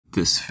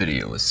This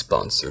video is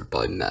sponsored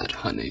by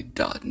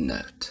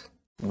MattHoney.net.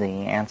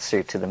 The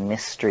answer to the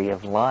mystery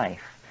of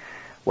life.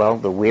 Well,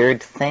 the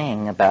weird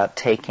thing about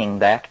taking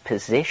that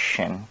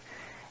position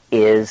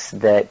is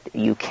that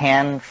you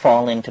can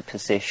fall into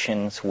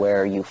positions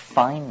where you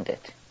find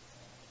it,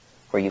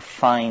 where you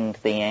find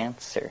the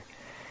answer.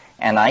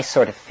 And I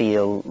sort of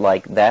feel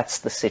like that's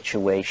the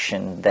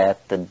situation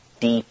that the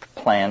deep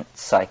plant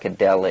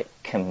psychedelic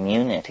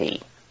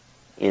community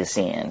is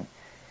in.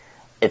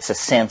 It's a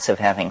sense of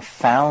having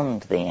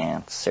found the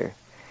answer,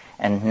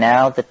 and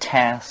now the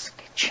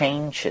task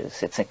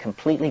changes. It's a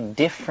completely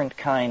different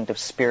kind of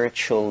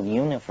spiritual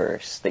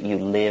universe that you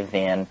live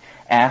in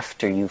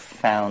after you've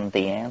found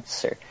the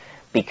answer,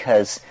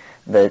 because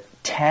the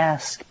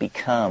task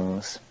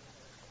becomes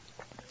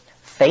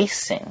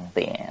facing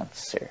the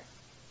answer,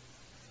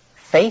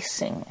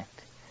 facing it.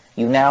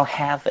 You now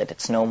have it.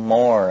 It's no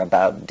more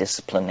about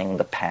disciplining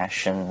the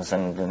passions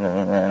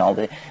and all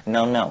that.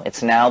 No.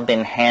 It's now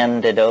been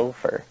handed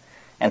over.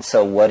 And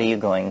so what are you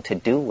going to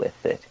do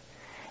with it?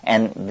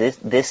 And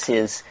this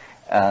is,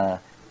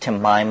 to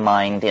my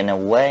mind, in a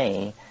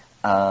way,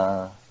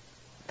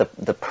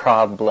 the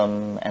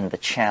problem and the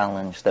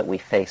challenge that we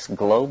face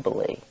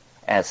globally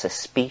as a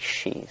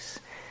species.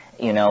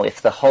 You know,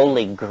 if the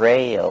holy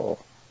grail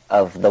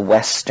of the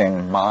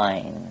Western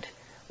mind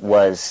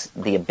was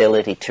the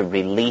ability to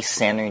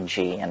release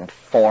energy and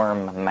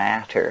form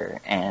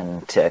matter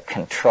and to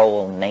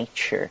control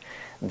nature,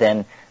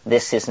 then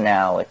this is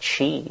now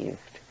achieved.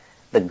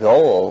 The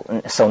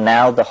goal, so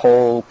now the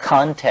whole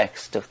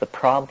context of the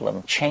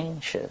problem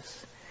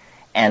changes,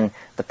 and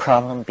the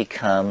problem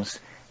becomes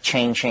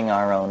changing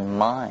our own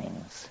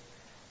minds,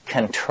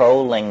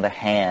 controlling the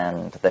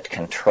hand that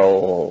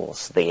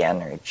controls the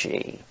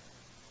energy.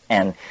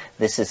 And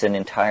this is an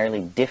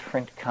entirely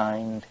different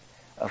kind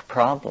of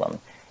problem.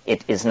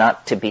 It is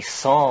not to be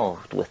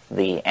solved with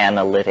the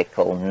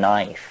analytical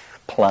knife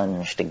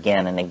plunged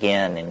again and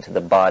again into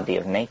the body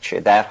of nature.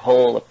 That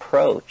whole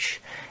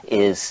approach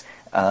is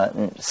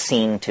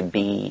seen to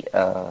be,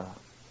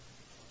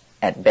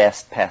 at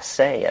best,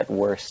 passé, at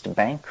worst,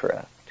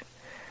 bankrupt.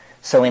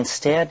 So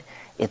instead,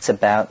 it's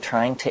about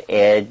trying to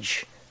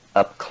edge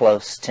up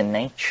close to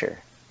nature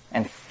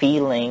and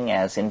feeling,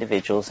 as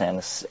individuals and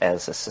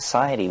as a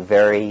society,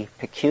 very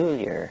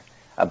peculiar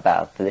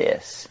about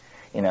this.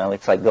 You know,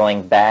 it's like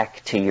going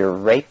back to your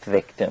rape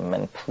victim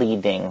and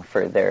pleading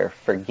for their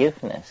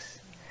forgiveness.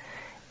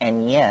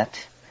 And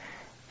yet,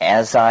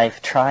 as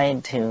I've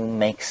tried to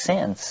make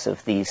sense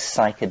of these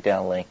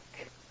psychedelic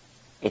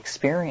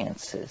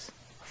experiences,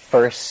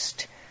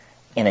 first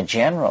in a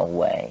general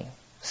way,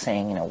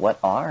 saying, you know, what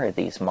are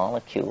these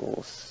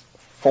molecules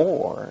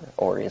for?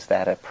 Or is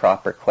that a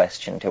proper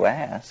question to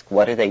ask?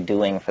 What are they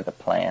doing for the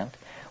plant?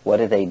 What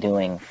are they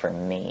doing for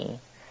me?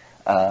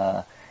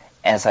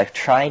 As I've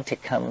tried to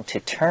come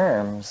to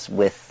terms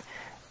with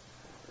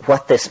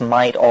what this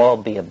might all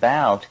be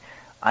about,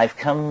 I've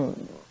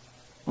come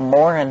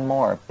more and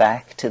more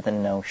back to the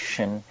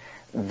notion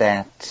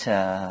that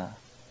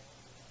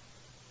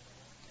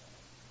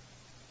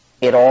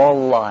it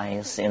all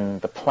lies in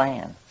the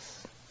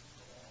plants,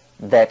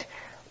 that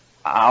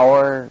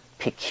our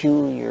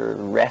peculiar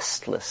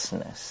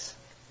restlessness,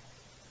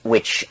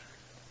 which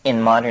in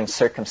modern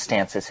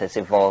circumstances has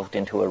evolved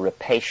into a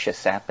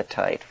rapacious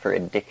appetite for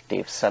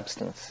addictive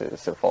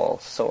substances of all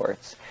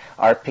sorts,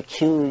 our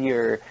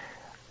peculiar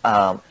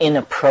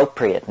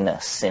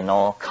inappropriateness in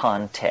all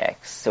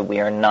contexts. So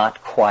we are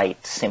not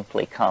quite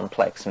simply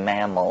complex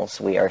mammals.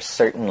 We are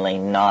certainly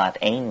not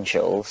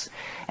angels,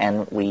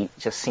 and we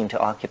just seem to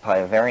occupy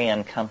a very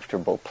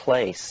uncomfortable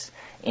place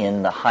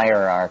in the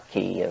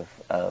hierarchy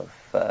of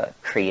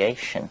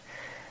creation.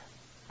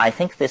 I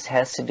think this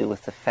has to do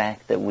with the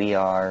fact that we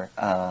are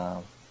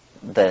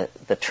the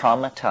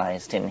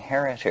traumatized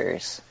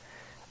inheritors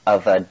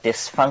of a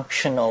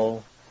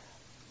dysfunctional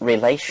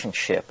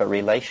relationship, a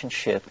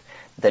relationship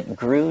that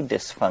grew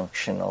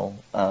dysfunctional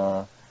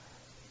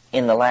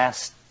in the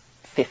last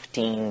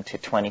 15 to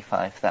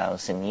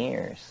 25,000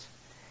 years.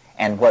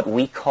 And what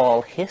we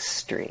call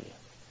history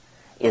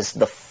is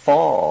the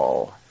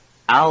fall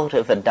out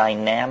of a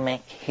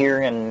dynamic,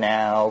 here and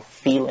now,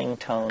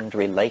 feeling-toned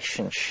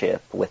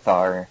relationship with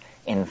our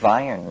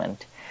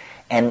environment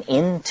and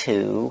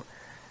into,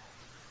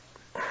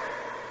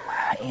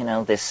 you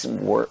know, this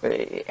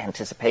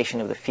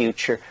anticipation of the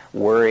future,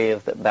 worry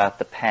about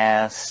the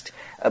past,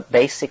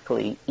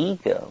 basically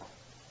ego.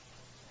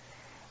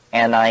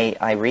 And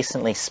I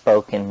recently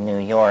spoke in New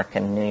York,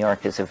 and New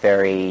York is a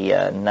very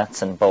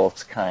nuts and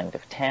bolts kind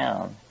of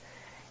town.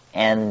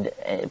 And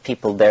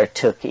people there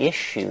took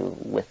issue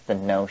with the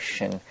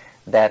notion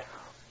that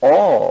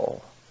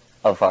all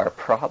of our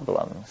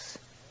problems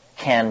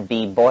can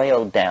be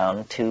boiled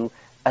down to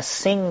a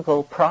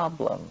single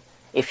problem.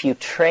 If you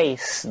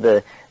trace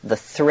the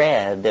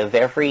thread of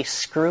every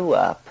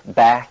screw-up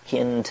back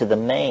into the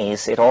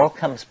maze, it all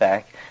comes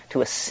back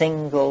to a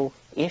single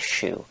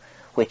issue,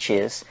 which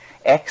is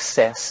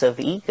excess of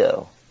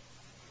ego.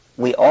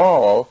 We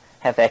all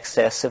have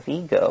excess of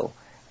ego.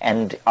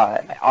 And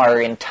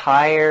our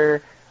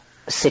entire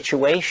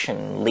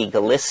situation,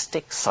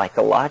 legalistic,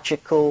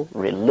 psychological,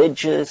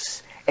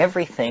 religious,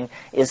 everything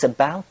is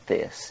about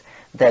this,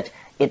 that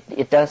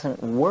it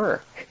doesn't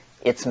work.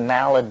 It's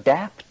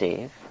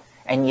maladaptive,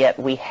 and yet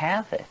we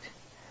have it.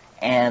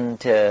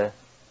 And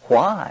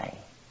why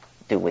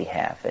do we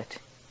have it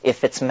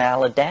if it's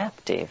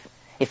maladaptive?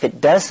 If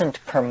it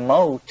doesn't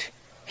promote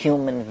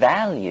human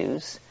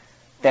values,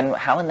 then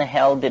how in the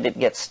hell did it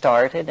get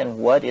started, and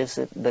what is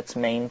it that's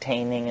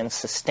maintaining and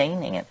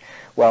sustaining it?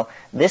 Well,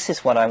 this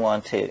is what I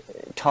want to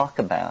talk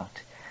about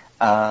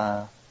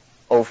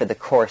over the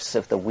course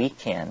of the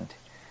weekend.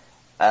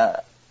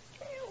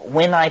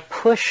 When I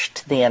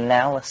pushed the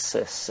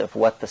analysis of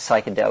what the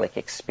psychedelic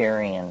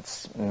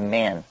experience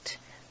meant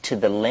to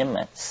the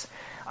limits,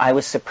 I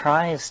was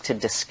surprised to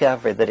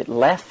discover that it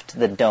left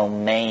the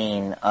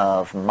domain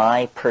of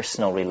my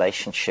personal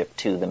relationship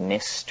to the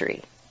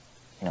mystery.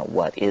 You know,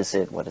 what is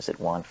it? What does it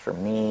want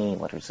from me?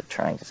 What is it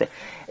trying to say?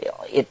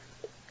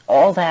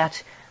 All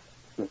that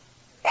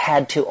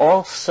had to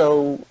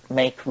also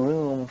make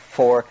room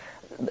for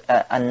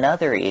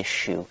another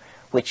issue,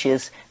 which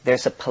is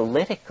there's a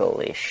political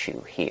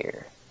issue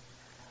here.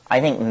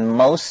 I think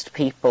most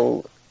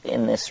people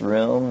in this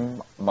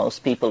room,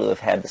 most people who have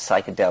had the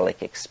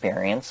psychedelic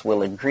experience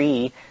will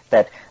agree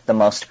that the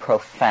most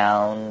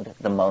profound,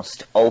 the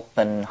most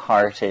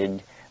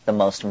open-hearted, the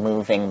most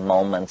moving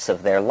moments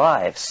of their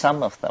lives,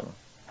 some of them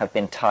have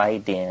been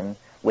tied in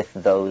with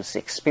those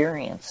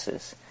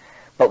experiences.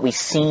 But we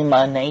seem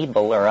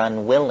unable or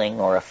unwilling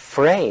or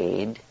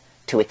afraid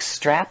to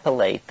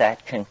extrapolate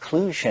that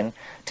conclusion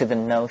to the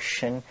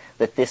notion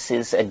that this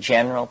is a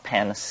general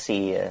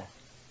panacea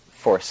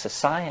for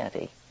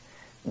society,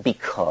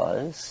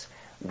 because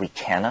we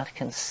cannot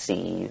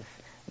conceive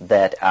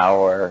that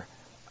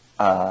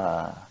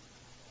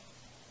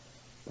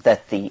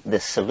that the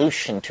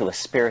solution to a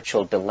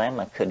spiritual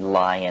dilemma could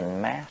lie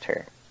in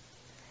matter.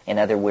 In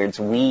other words,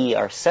 we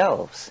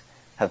ourselves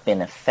have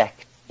been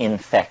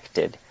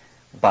infected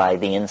by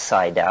the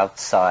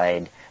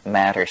inside-outside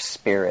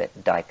matter-spirit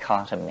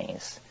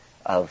dichotomies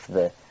of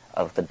the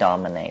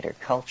dominator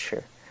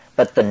culture.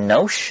 But the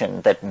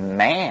notion that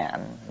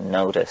man,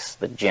 notice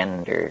the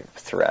gender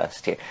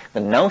thrust here,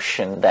 the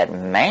notion that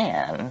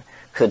man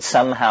could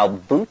somehow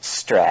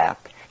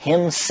bootstrap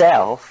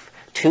himself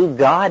to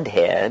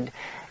Godhead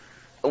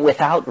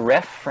without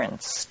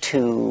reference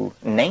to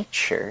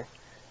nature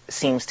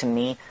seems to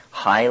me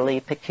highly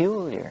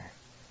peculiar,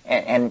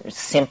 and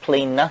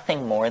simply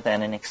nothing more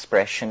than an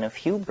expression of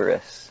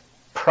hubris,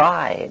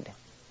 pride,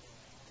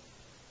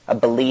 a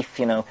belief,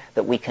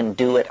 that we can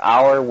do it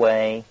our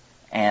way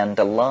and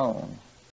alone.